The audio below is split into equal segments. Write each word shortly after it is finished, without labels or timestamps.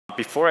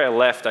before I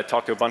left, I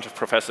talked to a bunch of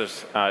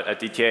professors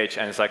at ETH,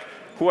 and it's like,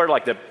 who are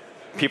like the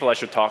people I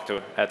should talk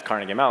to at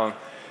Carnegie Mellon?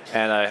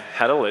 And I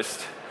had a list.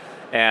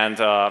 And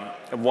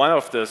one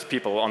of those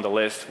people on the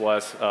list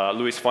was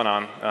Luis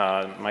Fonan,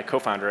 my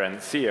co-founder and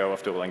CEO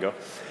of Duolingo.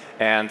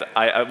 And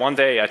one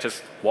day, I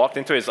just walked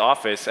into his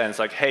office, and it's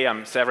like, hey,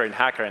 I'm Severin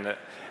Hacker.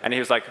 And he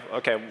was like,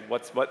 OK,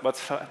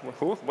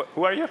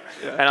 who are you?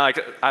 Yeah. And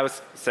I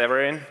was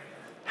Severin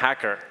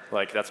Hacker.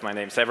 Like, that's my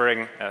name,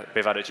 Severin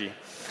Bevadaji.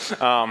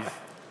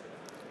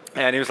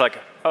 And he was like,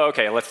 oh,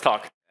 OK, let's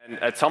talk. And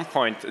at some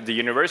point, the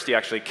university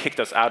actually kicked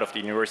us out of the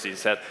university.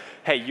 Said,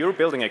 hey, you're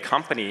building a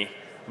company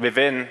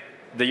within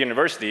the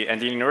university,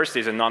 and the university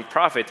is a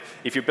nonprofit.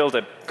 If you build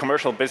a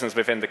commercial business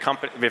within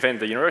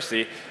the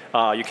university,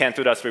 you can't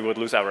do that, so we would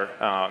lose our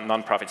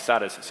nonprofit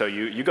status. So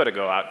you got to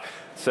go out.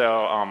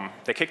 So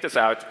they kicked us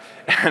out,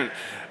 and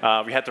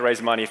we had to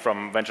raise money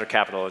from venture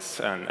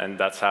capitalists, and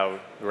that's how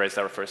we raised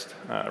our first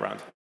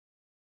round.